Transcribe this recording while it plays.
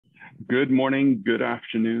Good morning, good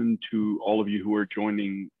afternoon to all of you who are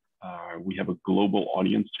joining. We have a global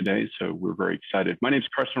audience today, so we're very excited. My name is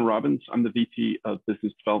Carson Robbins. I'm the VP of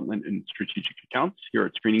Business Development and Strategic Accounts here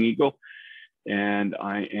at Screening Eagle, and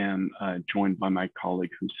I am joined by my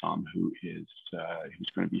colleague Hussam, who's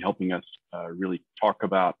going to be helping us really talk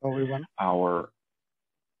about everyone.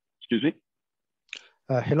 Excuse me?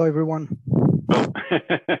 Hello, everyone. Oh.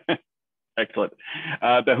 Excellent.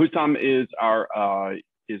 The Hussam is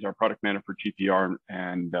our product manager for GPR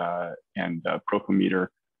and Proceq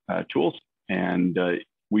tools, and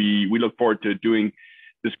we look forward to doing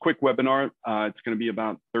this quick webinar. It's going to be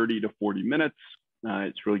about 30 to 40 minutes.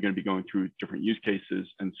 It's really going to be going through different use cases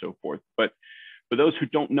and so forth. But for those who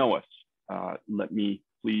don't know us, let me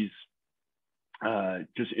please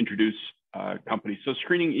just introduce company. So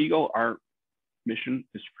Screening Eagle, our mission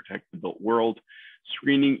is to protect the built world.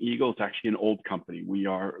 Screening Eagle is actually an old company. We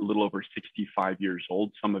are a little over 65 years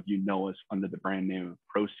old. Some of you know us under the brand name of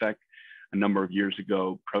Proceq. A number of years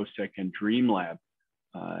ago, Proceq and Dreamlab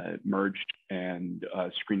merged, and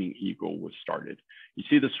Screening Eagle was started. You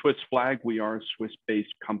see the Swiss flag. We are a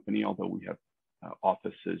Swiss-based company, although we have two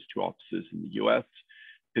offices in the US,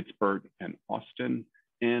 Pittsburgh and Austin,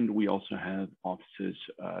 and we also have offices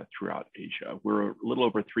throughout Asia. We're a little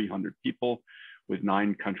over 300 people with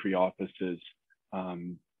 9 country offices,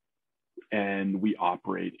 and we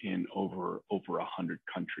operate in over 100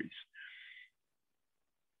 countries.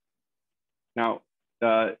 Now,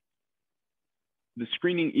 the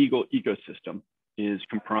Screening Eagle ecosystem is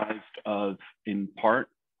comprised of, in part,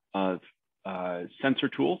 of sensor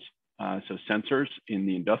tools. So sensors in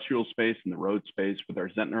the industrial space, in the road space with our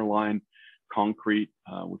Zentner line, concrete,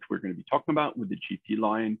 which we're going to be talking about with the GP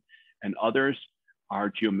line, and others are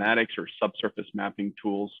geomatics or subsurface mapping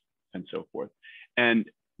tools and so forth. And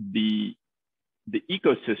the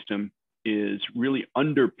ecosystem is really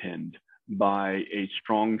underpinned by a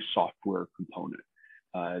strong software component.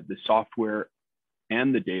 The software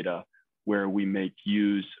and the data, where we make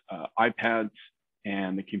use iPads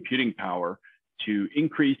and the computing power to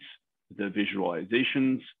increase the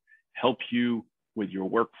visualizations, help you with your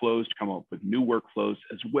workflows, come up with new workflows,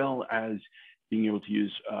 as well as being able to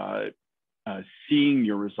use seeing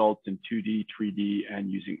your results in 2D, 3D, and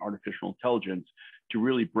using artificial intelligence to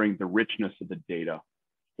really bring the richness of the data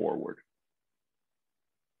forward.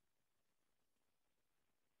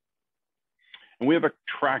 And we have a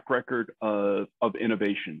track record of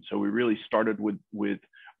innovation. So we really started with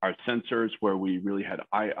our sensors, where we really had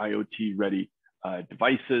IoT-ready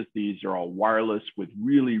devices. These are all wireless with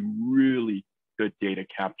really, really good data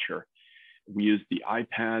capture. We use the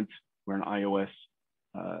iPads. We're an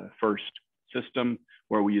iOS first system,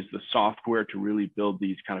 where we use the software to really build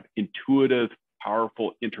these kind of intuitive,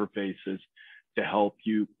 powerful interfaces to help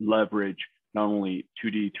you leverage not only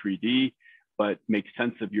 2D, 3D, but make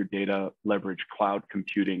sense of your data, leverage cloud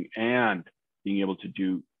computing, and being able to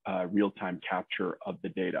do real-time capture of the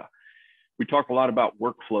data. We talk a lot about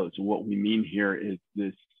workflows, and what we mean here is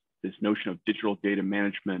this notion of digital data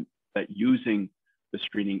management, that using the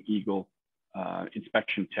Screening Eagle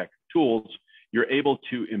inspection tech tools, you're able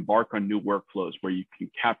to embark on new workflows where you can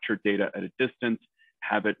capture data at a distance,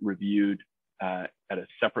 have it reviewed at a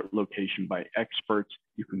separate location by experts.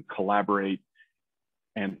 You can collaborate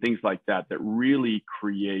and things like that, that really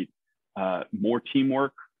create more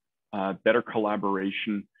teamwork, better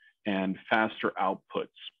collaboration, and faster outputs.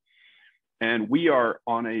 And we are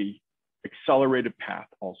on a accelerated path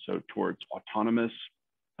also towards autonomy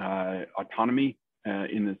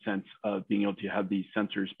in the sense of being able to have these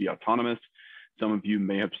sensors be autonomous. Some of you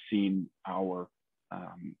may have seen our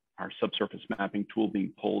subsurface mapping tool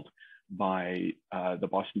being pulled by the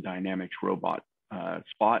Boston Dynamics robot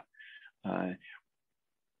Spot.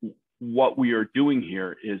 What we are doing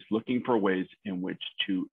here is looking for ways in which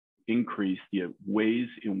to increase the ways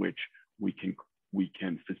in which we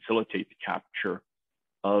can facilitate the capture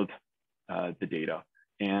of the data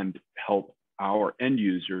and help our end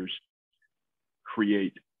users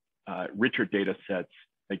create richer data sets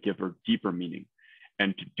that give her deeper meaning.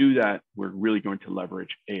 And to do that, we're really going to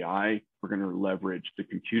leverage AI. We're going to leverage the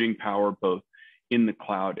computing power, both in the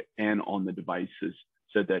cloud and on the devices,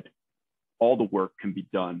 so that all the work can be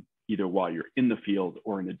done either while you're in the field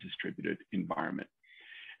or in a distributed environment.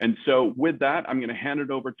 And so with that, I'm going to hand it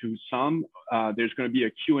over to Hussam. There's going to be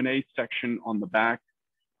a Q&A section on the back.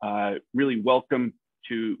 Really welcome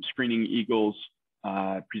to Screening Eagle's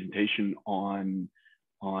presentation on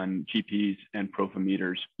GPs and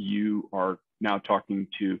Proceq. You are now talking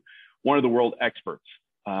to one of the world experts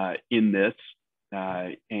in this,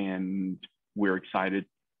 and we're excited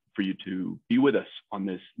for you to be with us on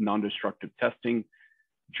this non-destructive testing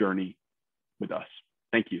journey with us.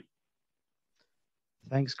 Thank you.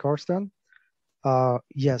 Thanks, Karsten.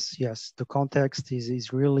 Yes, the context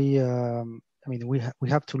is really. I mean, we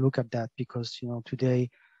have to look at that because today,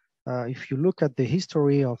 if you look at the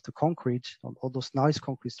history of the concrete, all those nice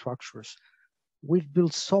concrete structures, we've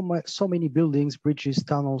built so many buildings, bridges,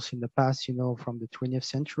 tunnels in the past. From the 20th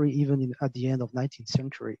century, even at the end of 19th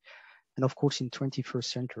century, and of course in 21st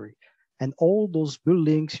century. And all those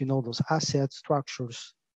buildings, those assets,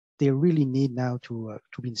 structures, they really need now to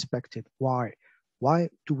be inspected. Why? Why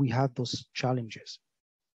do we have those challenges?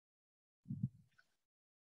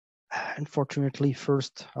 Unfortunately,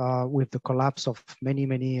 first, with the collapse of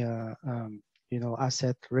many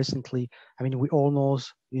assets recently, I mean, we all know,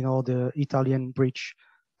 the Italian bridge,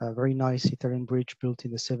 very nice Italian bridge built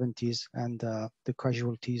in the 70s, and the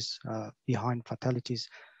casualties behind fatalities.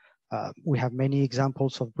 We have many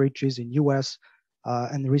examples of bridges in US,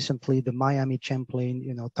 and recently the Miami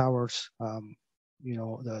Champlain, towers,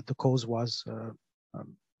 the cause was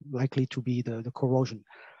likely to be the corrosion.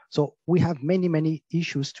 So we have many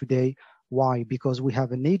issues today. Why? Because we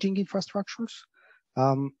have an aging infrastructures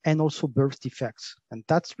and also birth defects, and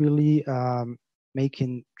that's really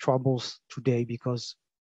making troubles today because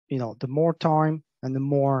the more time and the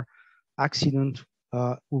more accident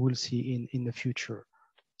we will see in the future.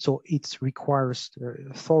 So it requires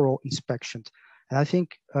thorough inspection. And I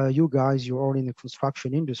think you guys, you're all in the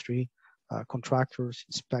construction industry, contractors,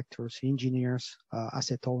 inspectors, engineers,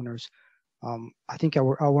 asset owners. I think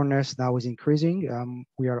our awareness now is increasing.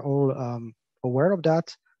 We are all aware of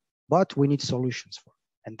that, but we need solutions for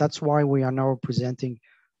it. And that's why we are now presenting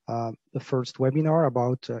the first webinar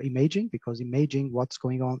about imaging, because imaging what's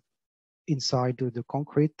going on inside the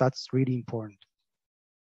concrete, that's really important.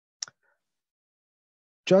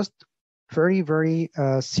 Just very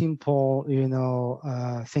simple,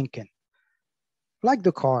 thinking. Like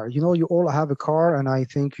the car, you all have a car, and I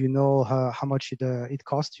think how much it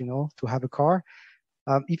costs, to have a car.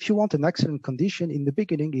 If you want an excellent condition in the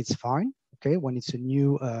beginning, it's fine. Okay, when it's a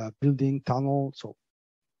new building, tunnel, so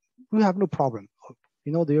we have no problem.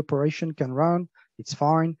 The operation can run, it's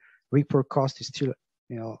fine. Repair cost is still,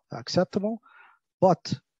 acceptable.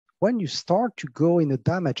 But when you start to go in the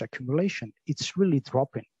damage accumulation, it's really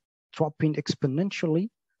dropping exponentially,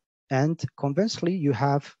 and conversely, you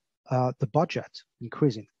have the budget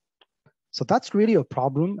increasing. So that's really a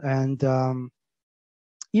problem. And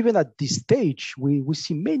even at this stage, we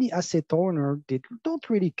see many asset owners, they don't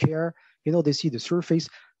really care. They see the surface.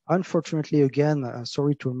 Unfortunately, again,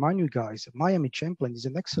 sorry to remind you guys, Miami Champlain is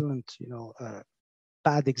an excellent,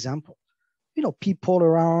 bad example. People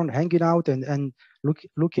around hanging out and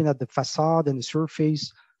looking at the facade and the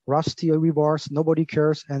surface, rusty rebars, nobody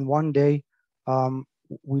cares. And one day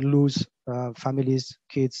we lose families,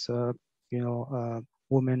 kids,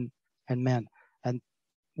 women and men. And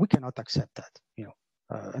we cannot accept that,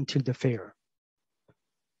 until the failure.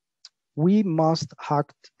 We must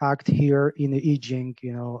act here in the aging,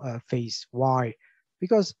 phase. Why?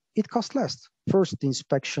 Because it costs less. First, the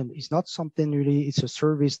inspection is not something really, it's a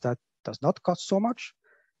service that does not cost so much,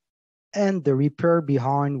 and the repair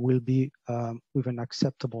behind will be with an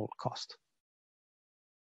acceptable cost.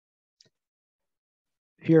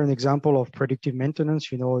 Here, an example of predictive maintenance.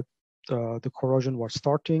 The corrosion was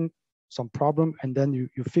starting, some problem, and then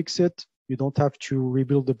you fix it. You don't have to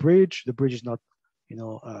rebuild the bridge. The bridge is not,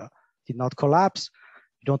 did not collapse.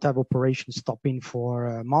 You don't have operations stopping for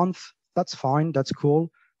a month. That's fine. That's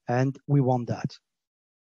cool, and we want that.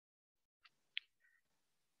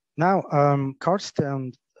 Now,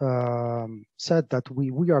 Karsten said that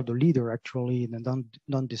we are the leader actually in the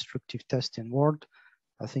non-destructive testing world.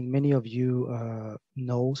 I think many of you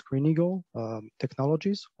know Screen Eagle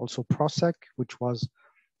technologies, also Proceq, which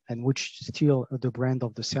is still the brand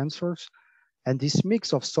of the sensors. And this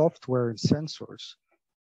mix of software and sensors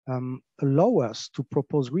allow us to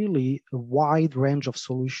propose really a wide range of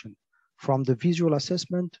solutions, from the visual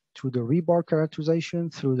assessment to the rebar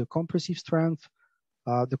characterization, through the compressive strength,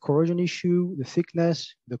 the corrosion issue, the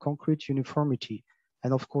thickness, the concrete uniformity,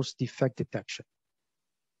 and of course, defect detection.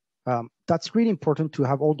 That's really important to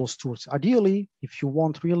have all those tools. Ideally, if you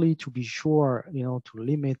want really to be sure, to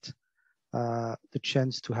limit the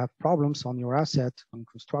chance to have problems on your asset, on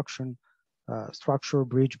construction, structure,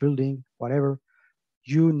 bridge, building, whatever,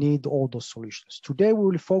 you need all those solutions. Today, we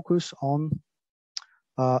will focus on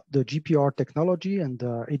the GPR technology and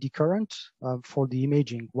the eddy current for the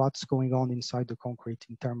imaging, what's going on inside the concrete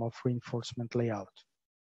in terms of reinforcement layout.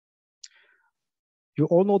 You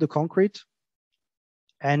all know the concrete,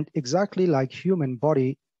 and exactly like human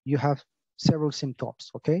body, you have several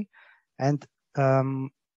symptoms, okay? And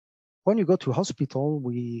when you go to hospital,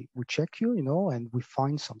 we check you, you know, and we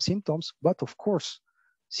find some symptoms. But of course,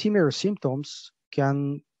 similar symptoms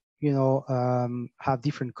can, you know, have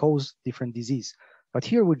different cause, different disease. But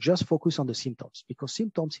here we just focus on the symptoms, because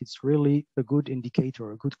symptoms, it's really a good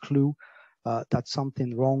indicator, a good clue that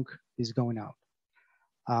something wrong is going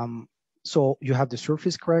on. So you have the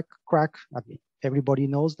surface crack. I mean, everybody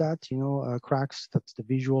knows that, you know, cracks, that's the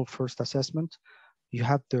visual first assessment. You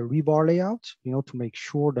have the rebar layout, you know, to make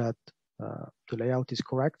sure that the layout is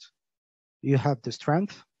correct. You have the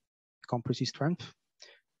strength, compressive strength.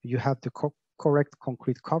 You have the correct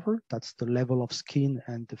concrete cover. That's the level of skin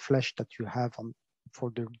and the flesh that you have on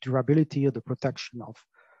for the durability or the protection of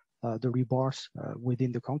the rebars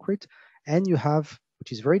within the concrete. And you have,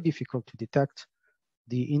 which is very difficult to detect,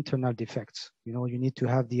 the internal defects. You know, you need to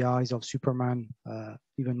have the eyes of Superman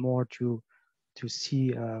even more to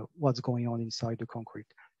see what's going on inside the concrete.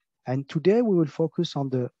 And today we will focus on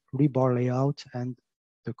the rebar layout and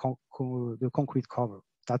the concrete cover.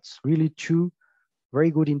 That's really two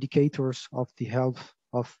very good indicators of the health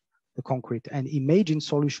of the concrete, and imaging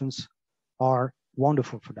solutions are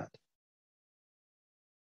wonderful for that.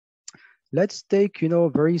 Let's take, you know, a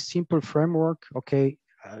very simple framework. Okay,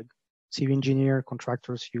 civil engineer,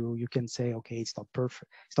 contractors, you can say, okay, it's not perfect,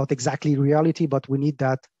 it's not exactly reality, but we need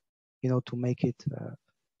that, you know, to make it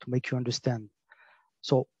to make you understand.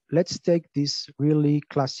 So let's take this really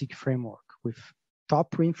classic framework with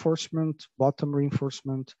top reinforcement, bottom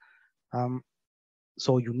reinforcement.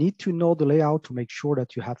 So you need to know the layout to make sure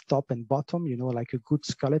that you have top and bottom, you know, like a good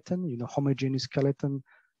skeleton, you know, homogeneous skeleton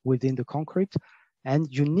within the concrete. And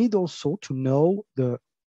you need also to know the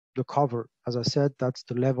cover. As I said, that's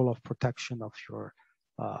the level of protection of your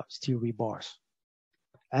steel rebars.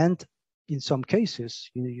 And in some cases,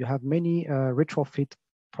 you have many retrofit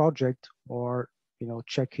project, or, you know,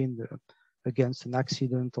 checking against an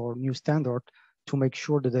accident or new standard to make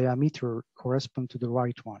sure the diameter correspond to the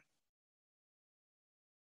right one.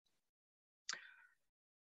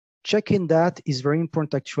 Checking that is very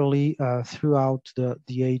important actually throughout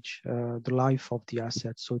the age, the life of the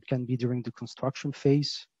asset. So it can be during the construction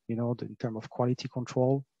phase, you know, in terms of quality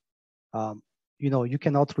control. You know, you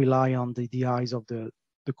cannot rely on the eyes of the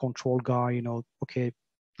control guy, you know, okay,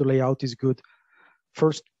 the layout is good.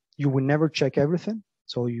 First, you will never check everything.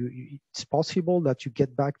 So it's possible that you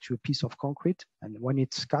get back to a piece of concrete, and when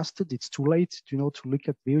it's casted, it's too late, you know, to look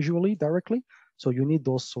at visually directly. So you need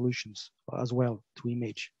those solutions as well to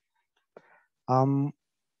image.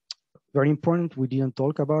 Very important, we didn't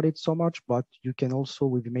talk about it so much, but you can also,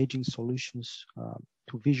 with imaging solutions,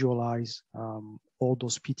 to visualize all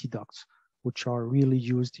those Pcte ducts, which are really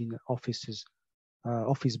used in offices,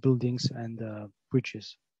 office buildings and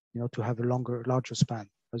bridges, you know, to have a larger span,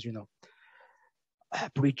 as you know.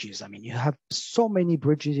 Bridges, I mean, you have so many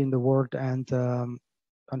bridges in the world, and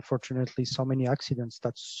unfortunately, so many accidents.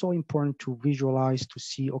 That's so important to visualize, to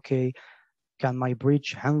see, okay, can my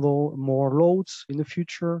bridge handle more loads in the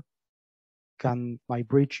future? Can my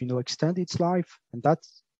bridge, you know, extend its life? And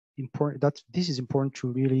that's important. This is important to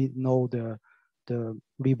really know the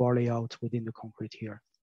rebar layout within the concrete here.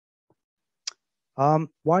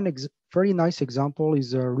 One very nice example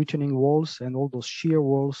is retaining walls and all those shear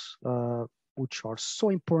walls, which are so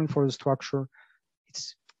important for the structure.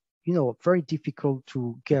 It's, you know, very difficult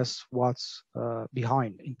to guess what's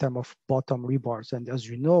behind in terms of bottom rebars. And as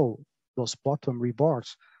you know, those bottom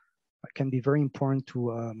rebars can be very important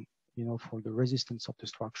to, you know, for the resistance of the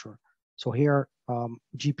structure. So here,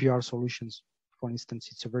 GPR solutions, for instance,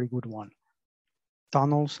 it's a very good one.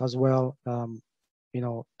 Tunnels as well, you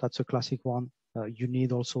know, that's a classic one. You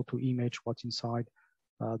need also to image what's inside,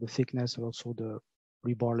 the thickness, and also the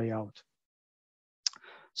rebar layout.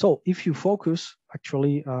 So if you focus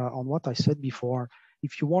actually on what I said before,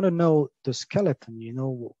 if you want to know the skeleton, you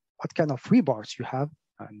know, what kind of rebars you have,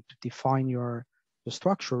 and to define the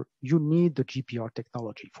structure, you need the GPR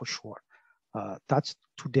technology for sure. That's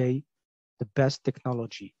today the best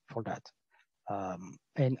technology for that.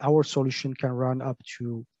 And our solution can run up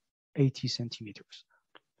to 80 centimeters.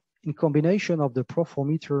 In combination of the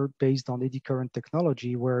proformeter based on eddy current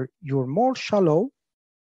technology, where you're more shallow,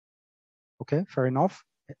 okay, fair enough,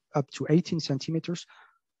 up to 18 centimeters,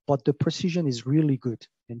 but the precision is really good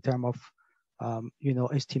in terms of, you know,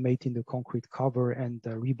 estimating the concrete cover and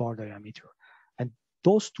the rebar diameter. And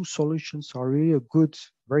those two solutions are really a good,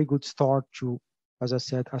 very good start to, as I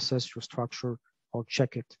said, assess your structure or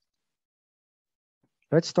check it.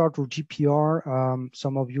 Let's start with GPR.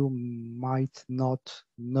 Some of you might not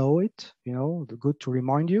know it, you know, good to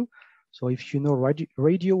remind you. So if you know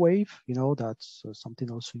radio wave, you know, that's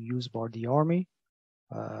something also used by the Army.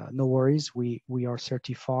 no worries. We are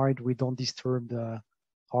certified. We don't disturb the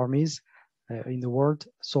armies in the world.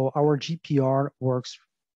 So our GPR works,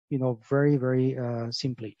 very, very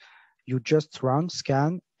simply. You just run,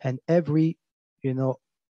 scan, and every,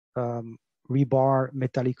 rebar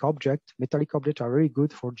metallic objects are very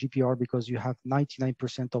good for GPR because you have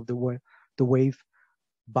 99% of the wave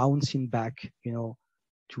bouncing back,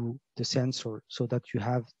 to the sensor, so that you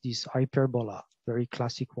have this hyperbola, very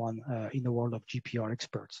classic one in the world of GPR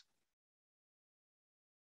experts.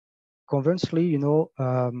 Conversely,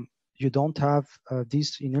 you don't have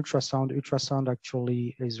this in ultrasound. Ultrasound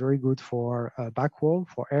actually is very good for backwall,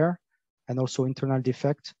 for air, and also internal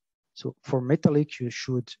defect. So for metallic, you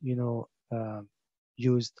should,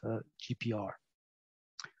 use GPR.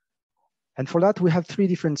 And for that, we have 3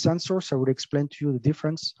 different sensors. I would explain to you the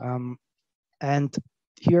difference. And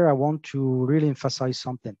here I want to really emphasize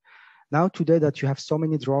something. Now today that you have so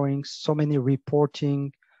many drawings, so many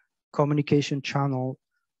reporting, communication channel,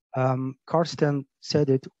 Karsten said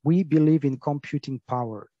it, we believe in computing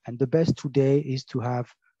power. And the best today is to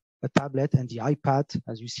have a tablet and the iPad.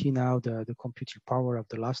 As you see now, the computing power of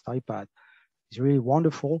the last iPad is really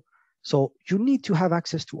wonderful. So you need to have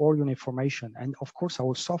access to all your information. And of course,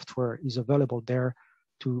 our software is available there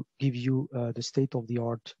to give you the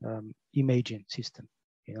state-of-the-art imaging system,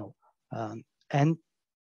 and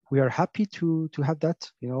we are happy to have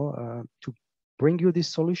that, to bring you this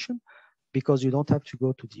solution, because you don't have to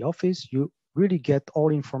go to the office. You really get all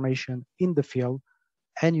information in the field,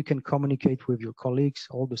 and you can communicate with your colleagues,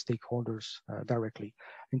 all the stakeholders directly.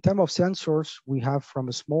 In terms of sensors, we have from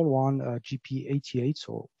a small one, GP88,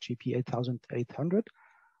 so GP8800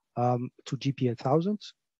 to GP8000.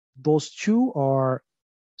 Those 2 are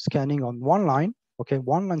scanning on one line, okay,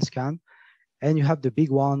 one line scan, and you have the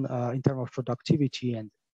big one in terms of productivity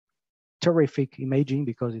and terrific imaging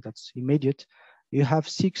because that's immediate. You have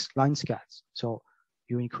 6 line scans, so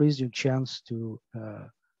you increase your chance to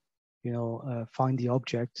find the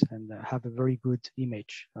object and have a very good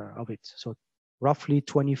image of it. So roughly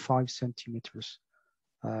 25 centimeters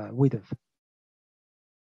width.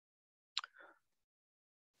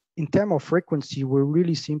 In terms of frequency, we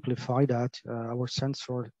really simplify that. Our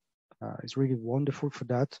sensor is really wonderful for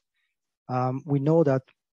that. We know that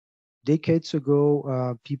decades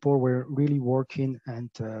ago, people were really working, and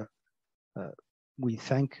we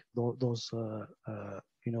thank those,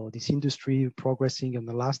 this industry progressing in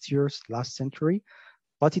the last years, last century,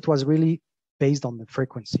 but it was really based on the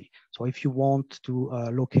frequency. So if you want to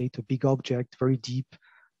locate a big object very deep,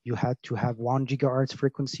 you had to have 1 gigahertz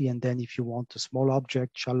frequency. And then if you want a small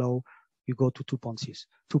object, shallow, you go to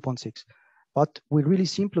 2.6. But we really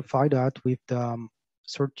simplify that with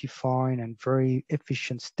certifying and very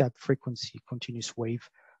efficient step frequency continuous wave,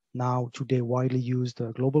 now today widely used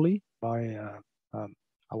globally by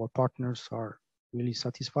our partners are really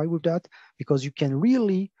satisfied with that, because you can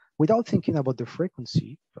really, without thinking about the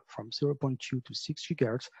frequency from 0.2 to 6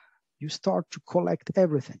 gigahertz, you start to collect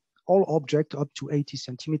everything, all object up to 80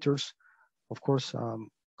 centimeters. Of course,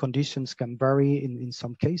 conditions can vary in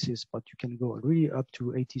some cases, but you can go really up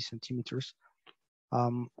to 80 centimeters,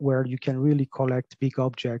 where you can really collect big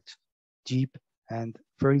objects deep and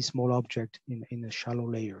very small object in the shallow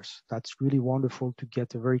layers. That's really wonderful to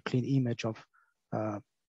get a very clean image of,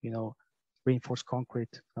 reinforced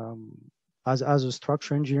concrete. As a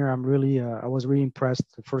structural engineer, I was really impressed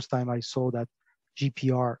the first time I saw that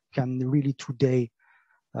GPR can really today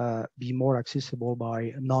be more accessible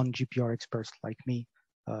by non-GPR experts like me,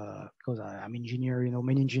 because I'm engineer.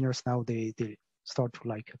 Many engineers now they start to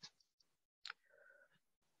like it.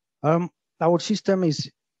 Our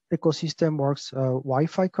ecosystem works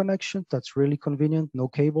Wi-Fi connection. That's really convenient. No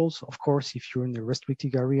cables. Of course, if you're in a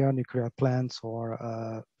restricted area, nuclear plants,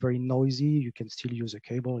 or very noisy, you can still use a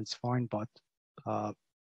cable. It's fine, but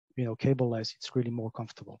cableless, it's really more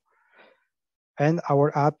comfortable. And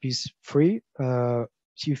our app is free.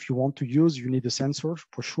 If you want to use, you need a sensor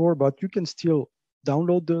for sure, but you can still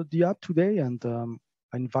download the app today. And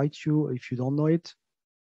I invite you, if you don't know it,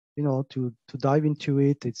 to dive into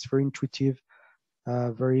it. It's very intuitive,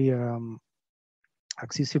 very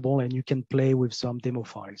accessible, and you can play with some demo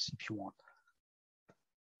files if you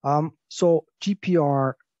want. So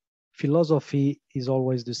GPR philosophy is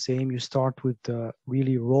always the same. You start with the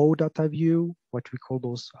really raw data view, what we call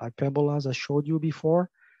those hyperbolas I showed you before.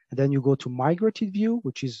 And then you go to migrated view,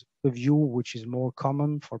 which is a view which is more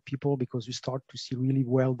common for people because you start to see really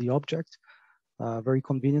well the object. Very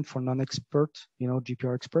convenient for non-expert,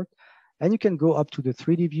 GPR expert. And you can go up to the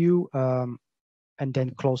 3D view and then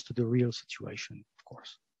close to the real situation, of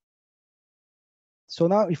course. So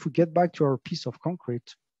now if we get back to our piece of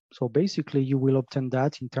concrete, So basically, you will obtain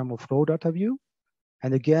that in terms of raw data view.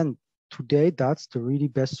 And again, today, that's the really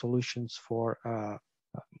best solutions for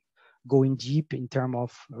going deep in terms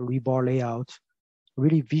of rebar layout,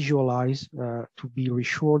 really visualize to be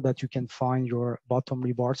reassured that you can find your bottom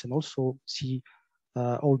rebars and also see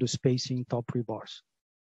all the spacing top rebars.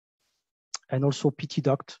 And also PT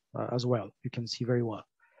duct as well, you can see very well.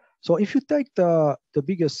 So if you take the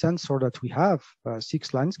biggest sensor that we have,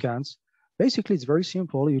 6 line scans, basically it's very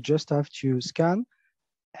simple. You just have to scan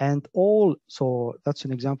and all, so that's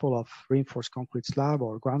an example of reinforced concrete slab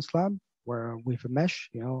or ground slab, where with a mesh,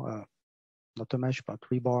 you know, not a mesh, but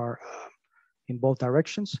rebar in both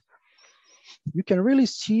directions. You can really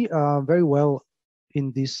see very well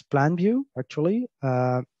in this plan view, actually.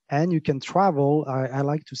 And you can travel, I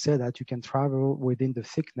like to say that you can travel within the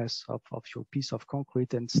thickness of your piece of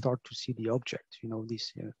concrete and start to see the object, you know,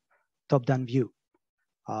 this top-down view.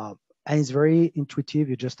 And it's very intuitive,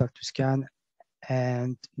 you just have to scan.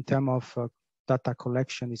 And in terms of data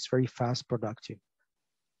collection, it's very fast, productive.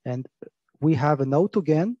 And we have an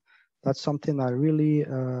AutoGAN. That's something I really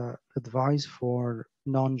advise for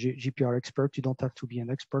non-GPR experts. You don't have to be an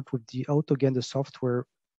expert. With the AutoGAN, the software,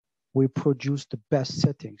 we produce the best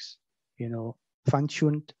settings, you know,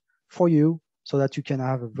 fine-tuned for you so that you can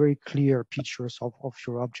have a very clear pictures of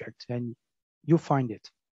your object and you find it.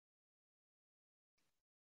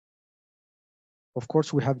 Of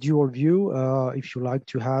course, we have dual view if you like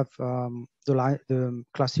to have the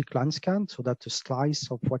classic line scan, so that's a slice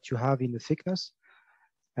of what you have in the thickness.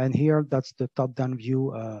 And here, that's the top-down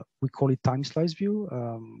view. We call it time slice view.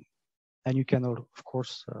 And you can, of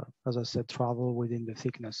course, as I said, travel within the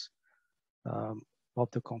thickness of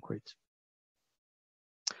the concrete.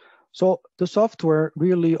 So the software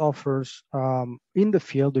really offers in the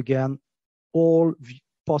field, again, all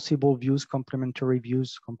possible views, complementary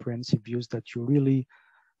views, comprehensive views that you really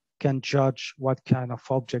can judge what kind of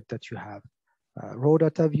object that you have. Raw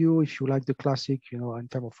data view, if you like the classic, you know, in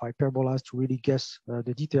terms of hyperbolas to really guess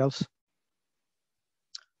the details.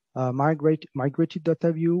 Migrated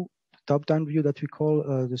data view, top-down view that we call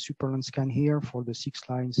the superline scan here for the 6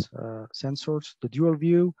 lines sensors. The dual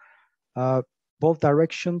view, both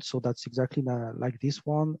directions, so that's exactly like this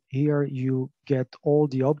one. Here you get all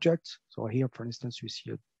the objects. So here, for instance, you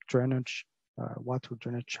see a drainage, water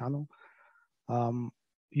drainage channel.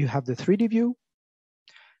 You have the 3D view,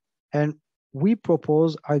 and we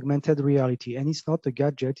propose augmented reality, and it's not a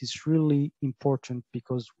gadget. It's really important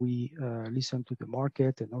because we listen to the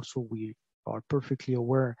market, and also we are perfectly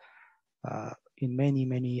aware in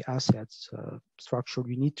many assets structure,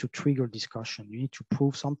 you need to trigger discussion. You need to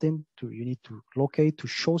prove something, you need to locate, to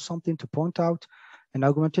show something, to point out. And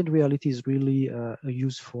augmented reality is really a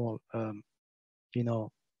useful, tool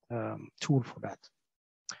for that.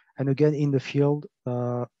 And again, in the field,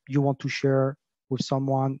 you want to share with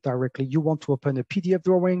someone directly. You want to open a PDF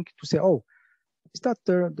drawing to say, oh, is that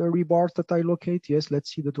the rebars that I locate? Yes,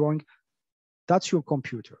 let's see the drawing. That's your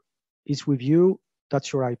computer. It's with you.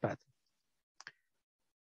 That's your iPad.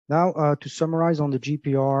 Now, to summarize on the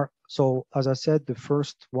GPR, so as I said, the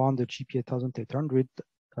first one, the GP 1800,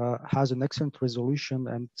 has an excellent resolution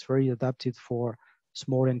and it's very adapted for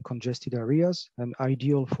small and congested areas and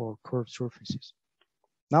ideal for curved surfaces.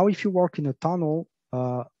 Now, if you work in a tunnel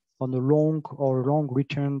on a long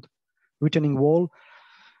returning wall,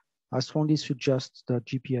 I strongly suggest the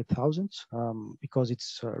GP 1000 because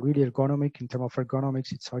it's really ergonomic. In terms of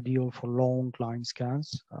ergonomics, it's ideal for long line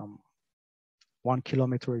scans. 1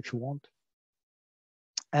 kilometer if you want.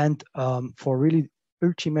 And for really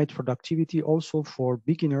ultimate productivity, also for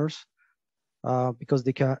beginners, because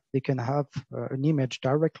they can have an image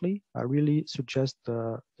directly, I really suggest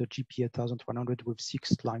the GP 1100 with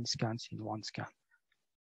 6 line scans in one scan.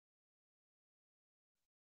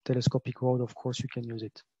 Telescopic mode, of course, you can use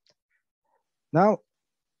it. Now,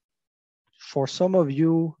 for some of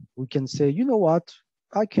you, we can say, you know what?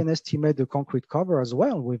 I can estimate the concrete cover as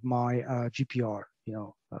well with my GPR.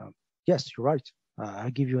 Yes, you're right.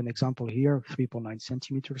 I'll give you an example here, 3.9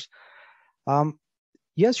 centimeters.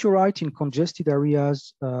 Yes, you're right. In congested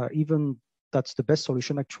areas, even that's the best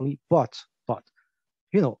solution actually. But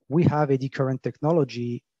we have eddy current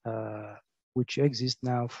technology which exists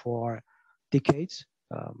now for decades.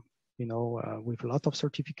 With a lot of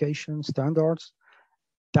certification standards.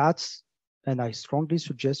 And I strongly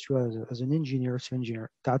suggest you as an engineer,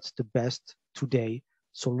 that's the best today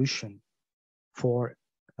solution for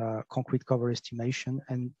concrete cover estimation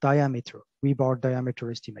and diameter, rebar diameter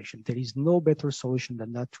estimation. There is no better solution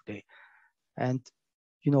than that today. And,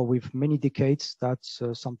 with many decades, that's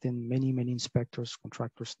something many inspectors,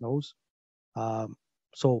 contractors knows.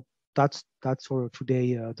 So that's for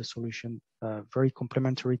today the solution, very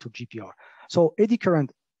complementary to GPR. So eddy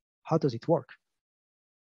current, how does it work?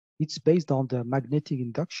 It's based on the magnetic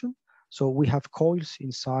induction. So we have coils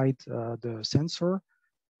inside the sensor,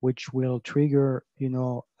 which will trigger,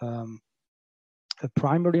 a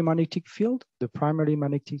primary magnetic field. The primary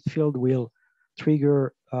magnetic field will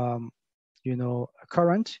trigger, a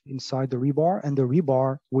current inside the rebar, and the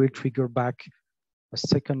rebar will trigger back a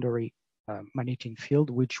secondary magnetic field,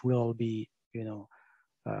 which will be,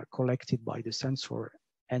 collected by the sensor.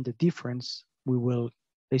 And the difference, we will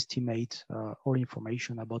estimate all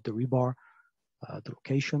information about the rebar, the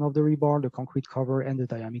location of the rebar, the concrete cover, and the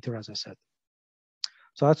diameter, as I said.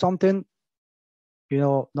 So that's something,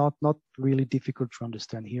 not really difficult to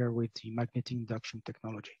understand here with the magnetic induction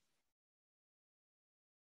technology.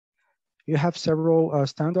 You have several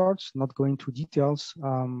standards, not going into details.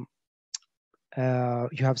 You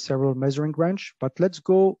have several measuring range, but let's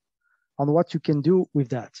go on what you can do with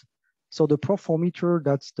that. So the Proformeter,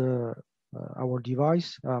 that's our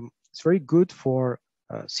device. It's very good for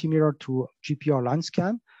similar to GPR line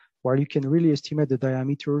scan, where you can really estimate the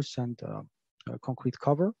diameters and concrete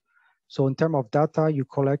cover. So in terms of data, you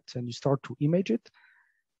collect and you start to image it.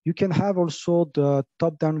 You can have also the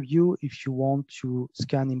top-down view if you want to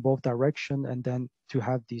scan in both directions, and then to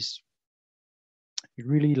have this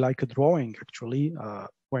really like a drawing, actually,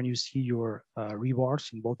 when you see your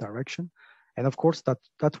rebars in both directions. And of course, that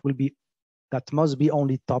must be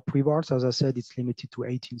only top rebars. As I said, it's limited to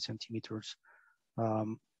 18 centimeters.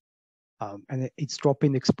 And it's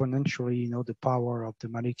dropping exponentially, the power of the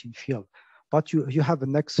magnetic field. But you have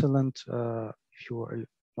an excellent, if you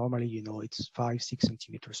normally, it's 5-6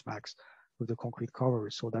 centimeters max with the concrete cover.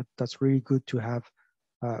 So that's really good to have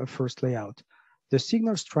a first layout. The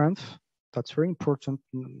signal strength, that's very important.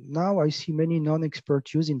 Now I see many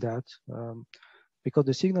non-experts using that because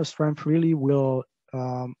the signal strength really will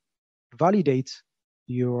validate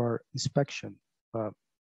your inspection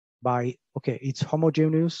by, okay, it's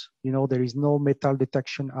homogeneous, there is no metal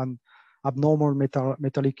detection and abnormal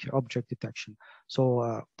metallic object detection.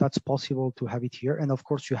 So that's possible to have it here. And of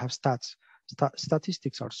course you have stats.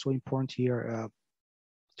 Statistics are so important here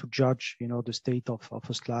to judge, the state of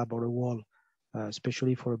a slab or a wall,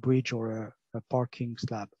 especially for a bridge or a parking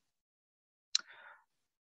slab.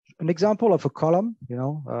 An example of a column,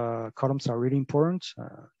 columns are really important.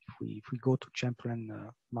 If we go to Champlain,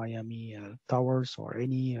 Miami towers or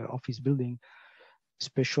any office building,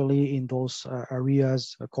 especially in those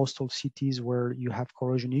areas, coastal cities where you have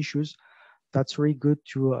corrosion issues, that's really good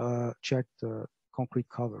to check the concrete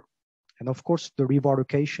cover. And of course, the rebar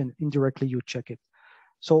location, indirectly you check it.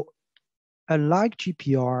 So unlike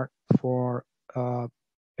GPR for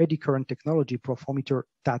eddy current technology, Proformeter,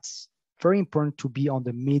 that's very important to be on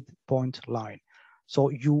the midpoint line. So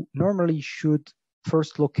you normally should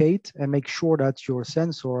first locate and make sure that your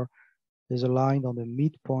sensor is aligned on the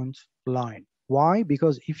midpoint line. Why?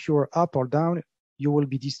 Because if you're up or down, you will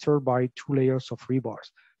be disturbed by 2 layers of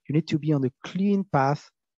rebars. You need to be on the clean path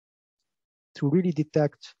to really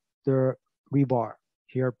detect the rebar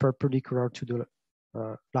here perpendicular to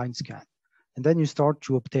the line scan. And then you start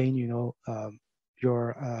to obtain, your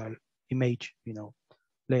image,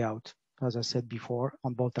 layout, as I said before,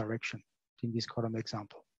 on both directions in this column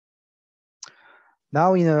example.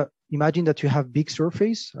 Now, imagine that you have big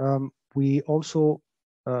surface. We also,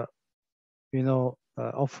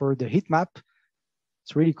 offer the heat map.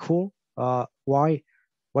 It's really cool. Why?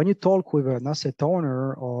 When you talk with an asset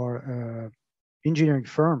owner or engineering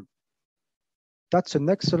firm, that's an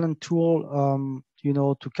excellent tool,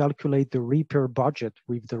 to calculate the repair budget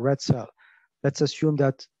with the red cell. Let's assume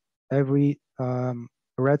that every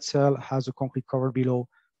red cell has a concrete cover below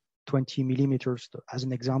 20 millimeters. As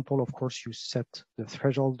an example, of course, you set the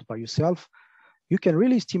threshold by yourself. You can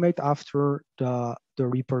really estimate after the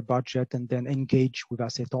repair budget and then engage with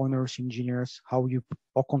asset owners, engineers,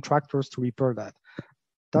 or contractors to repair that.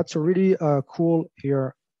 That's a really cool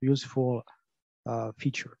here, useful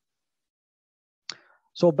feature.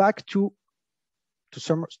 So back to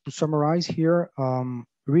summarize here,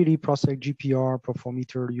 really Proceq GPR,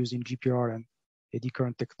 Proformeter using GPR and eddy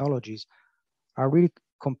current technologies are really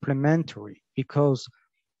complementary because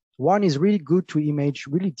one is really good to image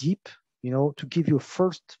really deep, to give you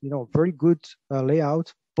first, very good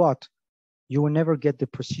layout, but you will never get the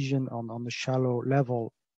precision on the shallow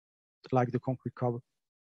level like the concrete cover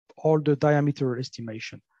or the diameter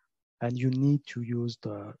estimation. And you need to use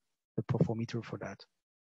the Proformeter for that.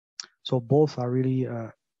 So both are really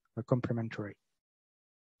complementary.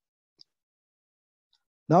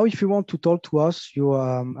 Now, if you want to talk to us, you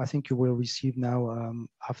I think you will receive now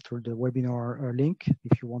after the webinar link.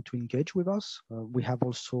 If you want to engage with us, we have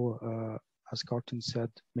also, as Carsten said,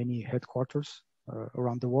 many headquarters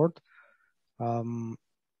around the world.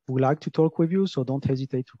 We like to talk with you, so don't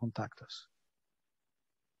hesitate to contact us.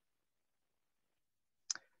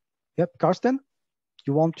 Yep, Carsten,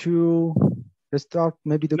 you want to let's start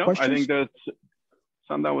maybe the questions? I think that's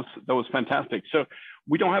that was fantastic. So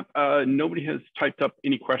we don't have nobody has typed up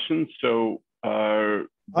any questions, so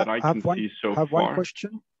that I can see so far.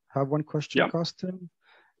 Have one question, yeah. Carsten.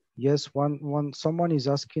 Yes, someone is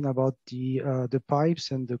asking about the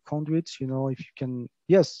pipes and the conduits. You know, if you can,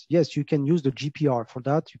 yes, you can use the GPR for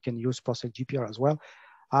that. You can use Proceq GPR as well.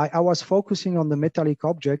 I was focusing on the metallic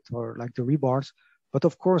object or like the rebars, but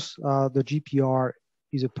of course the GPR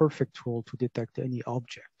is a perfect tool to detect any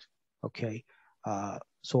object. Okay,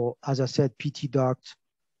 so as I said, PT duct,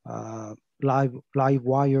 live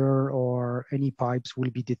wire, or any pipes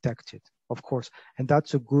will be detected, of course, and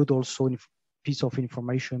that's a good also piece of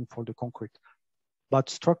information for the concrete. But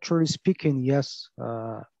structurally speaking, yes,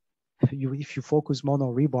 if you focus more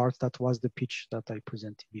on rebars, that was the pitch that I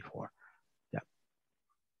presented before. Yeah.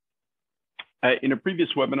 In a previous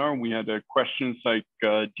webinar, we had questions like,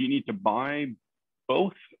 do you need to buy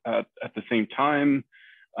both at the same time?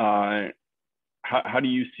 How do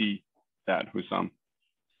you see that, Hussam?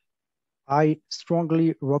 I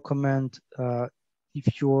strongly recommend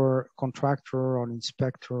if you're a contractor or an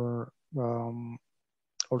inspector,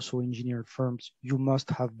 also engineered firms, you must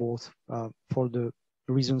have both for the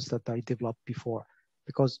reasons that I developed before,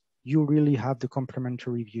 because you really have the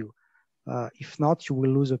complementary view. If not, you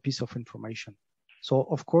will lose a piece of information. So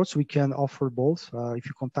of course we can offer both. If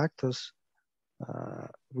you contact us,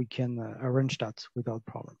 we can arrange that without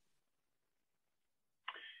problem.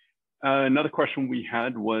 Another question we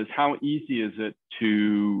had was, how easy is it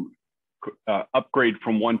to upgrade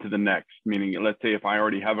from one to the next? Meaning, let's say if I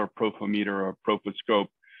already have a Profometer or a Profoscope,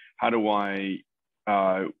 how do I,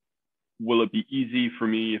 will it be easy for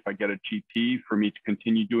me if I get a GP for me to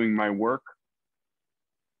continue doing my work?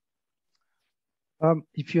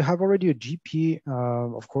 If you have already a GP,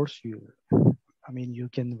 of course, you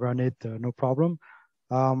can run it, no problem.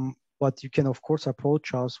 But you can, of course,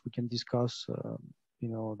 approach us. We can discuss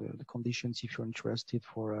the conditions if you're interested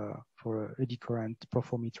for a eddy current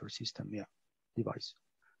Profometer system, device.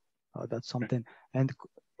 That's something. And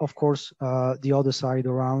of course, the other side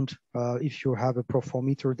around, if you have a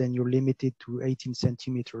Profometer, then you're limited to 18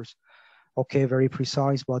 centimeters. Okay, very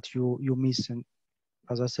precise, but you miss, and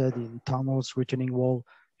as I said, in tunnels, retaining wall,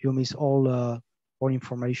 you miss all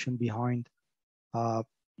information behind.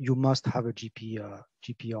 You must have a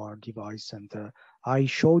GPR device, and I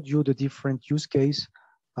showed you the different use case.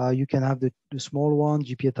 You can have the small one,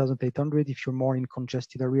 GP 1800, if you're more in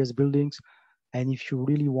congested areas, buildings. And if you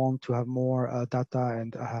really want to have more data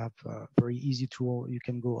and have a very easy tool, you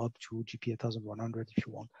can go up to GP 1100 if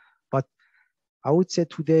you want. But I would say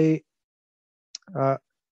today,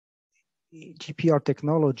 GPR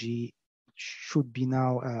technology should be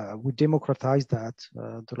now, we democratize that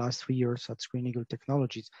the last 3 years at Screen Eagle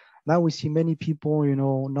Technologies. Now we see many people,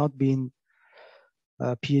 not being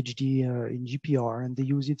PhD in GPR, and they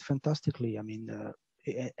use it fantastically. I mean,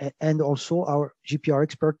 and also our GPR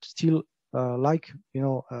experts still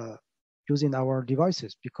using our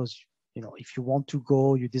devices, because, if you want to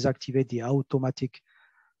go, you deactivate the automatic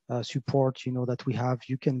support, that we have,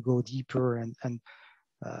 you can go deeper and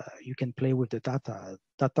you can play with the data.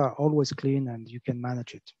 Data are always clean and you can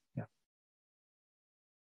manage it. Yeah.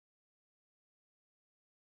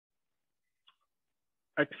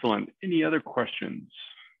 Excellent. Any other questions?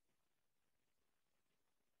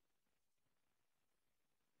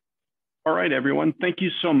 All right, everyone. Thank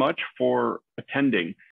you so much for attending.